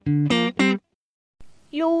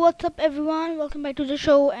Yo, what's up, everyone? Welcome back to the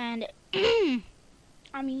show. And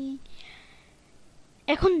আমি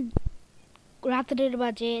এখন রাতের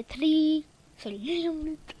বাজে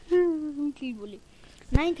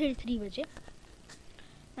 9:33 বাজে।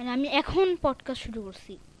 মানে আমি এখন পডকাস্ট শুরু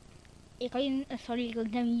করছি।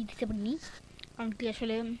 আমি দিতে পারিনি, কারণ কি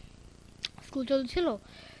আসলে স্কুল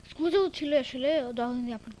চলছিল আসলে, যখন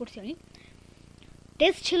আপলোড করছি আমি।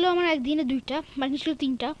 টেস্ট ছিল আমার একদিনে 2টা, বাকি ছিল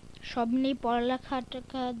 3টা। সব মিলিয়ে পড়ালেখা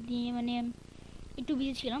টাকা দিয়ে মানে একটু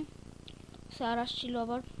বিজি ছিলাম। স্যার আসছিল,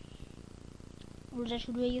 আবার রোজা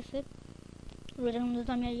শুরু হয়ে গেছে। রোজার মধ্যে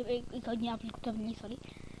তো আমি এই কদিন আপলোড করতে পারিনি, সরি।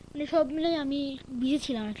 মানে সব মিলে আমি বিজি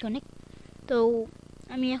ছিলাম আর কি অনেক। তো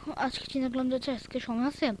আমি এখন আজকে চিন্তা করলাম যে আজকে সময়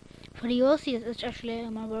আছে, ফ্রিও আছি। আসলে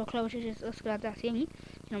আমার বড় খেলা বসে আজকে রাতে আসি আমি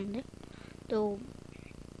মধ্যে। তো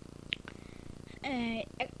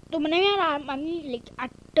তো মানে আমি লাইক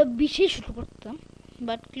 8:20 শুরু করতাম,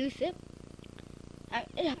 বাট কি হয়েছে,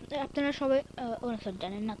 আপনারা সবাই সব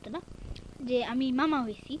জানেন না আপনারা যে আমি মামা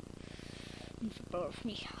হয়েছি।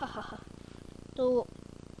 তো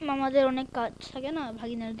মামাদের অনেক কাজ থাকে না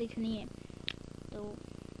ভাগিনার দেখে নিয়ে। তো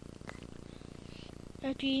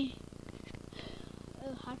আর কি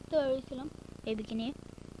হাঁটতে বেরিয়েছিলাম এদিকে নিয়ে।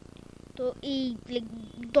 তো এই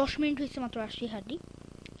 10 মিনিট হয়েছে মাত্র আসি হাঁটি।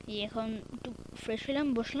 এই এখন একটু ফ্রেশ হলাম,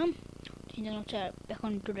 বসলাম, চিন্তা করলাম এখন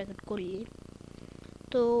একটু রেকর্ড করি।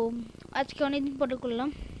 তো আজকে অনেকদিন পরে করলাম।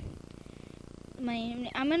 মানে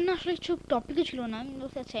আমার না আসলে কিছু টপিকই ছিল না, আমি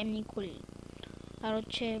বলতে আচ্ছা এমনি করি। আর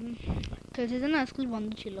হচ্ছে থার্সডে না স্কুল বন্ধ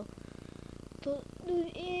ছিল। তো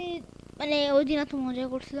মানে ওই দিন এত মজা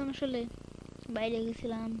করছিলাম, আসলে বাইরে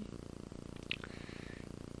গেছিলাম।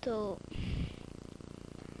 তো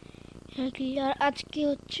আর আজকে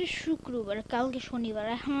হচ্ছে শুক্রবার, কালকে শনিবার,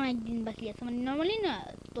 এখন একদিন বাকি আছে। মানে নর্মালি না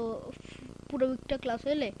তো পুরো উইকটা ক্লাস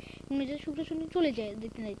হলে এমনিতে শুক্র শনি চলে যায়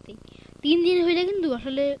দেখতে দেখতেই। 3 দিন হইলে কিন্তু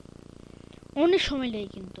আসলে অনেক সময় লাগে,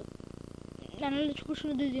 কিন্তু নাহলে শুক্র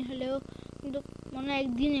শনি 2 দিন হলেও কিন্তু মনে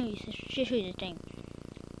একদিনে শেষ হয়ে যায় টাইম।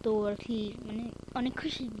 তো আর কি মানে অনেক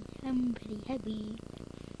খুশি, আই এম ভেরি হ্যাপি।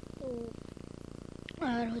 তো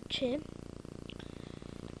আর হচ্ছে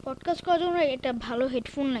পডকাস্ট করার জন্য একটা ভালো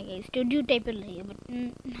হেডফোন লাগে, স্টুডিও টাইপের লাগে। বাট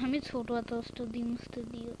আমি ছোটো এত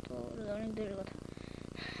স্টুডিও তো অনেক দূরের কথা।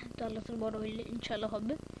 তো আল্লাহ তো বড় হইলে ইনশাল্লাহ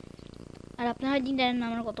হবে। আর আপনারা দিন জানেন না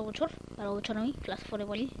আমার কত বছর, 12 বছর। আমি ক্লাস 4-এ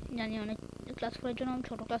পড়ি, জানি অনেক। ক্লাস 4-এর জন্য আমি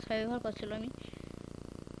ছোটো, ক্লাস 5 ব্যবহার করছিল আমি।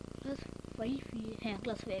 ক্লাস 5, হ্যাঁ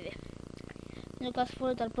ক্লাস 5-এ, ক্লাস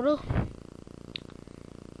 4 তারপরেও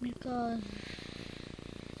বিকজ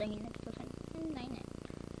জানি না, নাই না,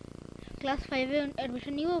 ক্লাস 5-এ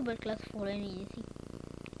অ্যাডমিশন নিব, বাট ক্লাস 4-এ নিয়েছি।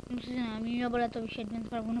 আমি আবার এত বেশি অ্যাডভান্স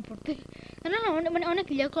পারবো না পড়তে, না না, মানে অনেক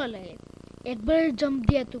ক্লিয়ার করা লাগে। একবার জাম্প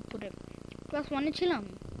দিয়ে এত উপরে। ক্লাস 1-এ ছিলাম,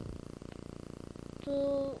 তো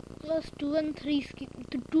ক্লাস 2 and 3 স্কিপ।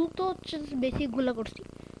 2 তো বেসিকগুলো করছি,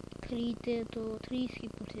 3-তে তো 3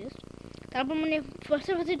 স্কিপ করছি জাস্ট। তারপর মানে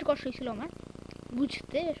ফার্স্টে একটু কষ্ট হয়েছিল আমার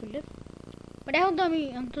বুঝতে আসলে, বাট এখন তো আমি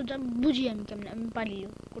বুঝি, আমি কেমন আমি পারিও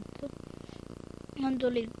করতে। এখন তো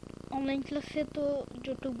অনলাইন ক্লাসে তো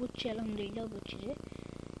যতটুকু বুঝছি আলহামদুলিল্লাহ বুঝছি যে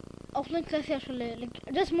অফলাইন ক্লাসে আসলে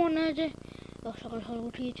জাস্ট মনে হয় যে সকাল সকাল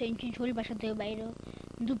উঠি চেঞ্জ করি, বাসা থেকে বাইরে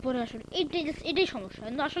দুপুরে আসলে এটাই সমস্যা।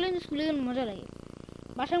 কিন্তু আসলে স্কুলে গেলে মজা লাগে,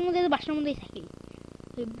 বাসার মধ্যেই থাকি।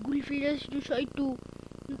 গুগল ফিল্ডে একটু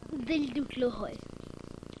দেরিতে উঠলেও হয়।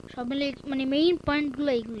 সব মিলে মানে মেইন পয়েন্টগুলো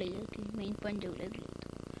এইগুলোই আর কি, মেইন পয়েন্ট যেগুলো এগুলো।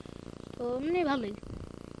 তো মানে ভালোই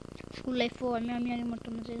স্কুল লাইফও আমি আগের মতো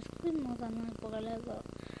মজা, স্কুল মজা আমার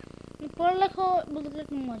পড়ালেখা বলতে গেলে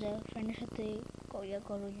একটা মজা, ফ্রেন্ডের সাথে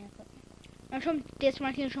করো না। সব টেস্ট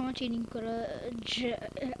মার্কিং এর সময় চিটিং করা,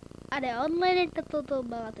 আরে অনলাইনেরটা তো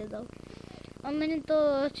বাবাতে দাও। অনলাইনে তো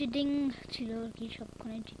চিটিং ছিল আর কি,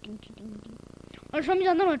 সবখানে চিটিং চিটিং চিটিং। অনেক সময়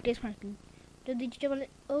জানতাম না টেস্ট মার্কিং, যদি টিচার বলে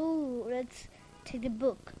ও let's take the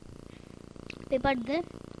book, paper দে।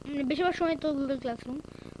 মানে বেশিরভাগ সময় তো Google classroom,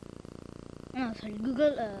 sorry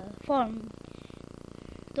Google form.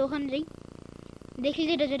 তো ওখানে যাই, দেখি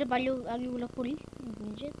যেটা যেটা পারি আগেগুলো করি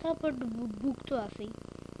নিজে। তারপর বুক তো আসেই,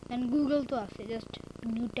 and Google তো আছে, জাস্ট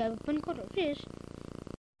নিউ ট্যাব ওপেন করো, শেষ।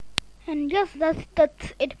 And yes, that's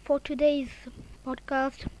it for today's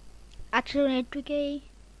podcast. আজকের নেটওয়ার্কেই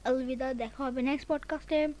আলবিদা, দেখা হবে নেক্সট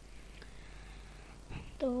পডকাস্টে।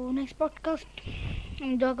 তো নেক্সট পডকাস্ট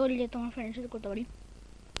আমি দোয়া করি যে তোমার ফ্রেন্ডের সাথে করতে পারি।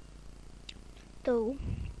 তো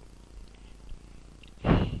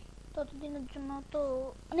ততদিনের জন্য তো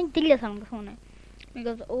অনেক দেরি আছে আমার কাছে মনে হয়,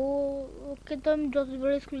 বিকজ ওকে তো আমি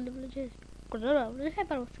যতবার স্কুল বলেছি করতে পারবো, হ্যাঁ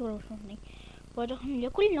পারবো, সমস্যা নেই। পরে যখন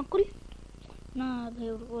করি না ভাই,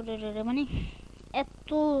 ওরে মানে এত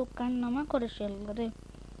কান্নামা করে সে আল্লাহরে।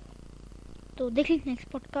 তো দেখি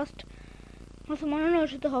নেক্সট পডকাস্ট আমার মনে হয় ওর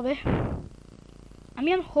সাথে হবে।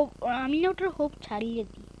 আমি হোপ, আমি না ওটার হোপ ছাড়িয়ে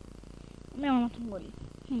দিই, আমি আমার মতন বলি।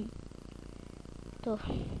 তো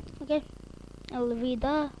ওকে,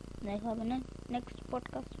 আলবিদা, দেখা হবে না নেক্সট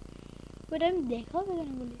পডকাস্ট। ওইটা আমি দেখা হবে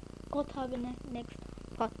কেন বলি, কথা হবে না নেক্সট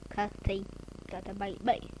পডকাস্টেই। Tata, bye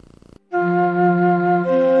by.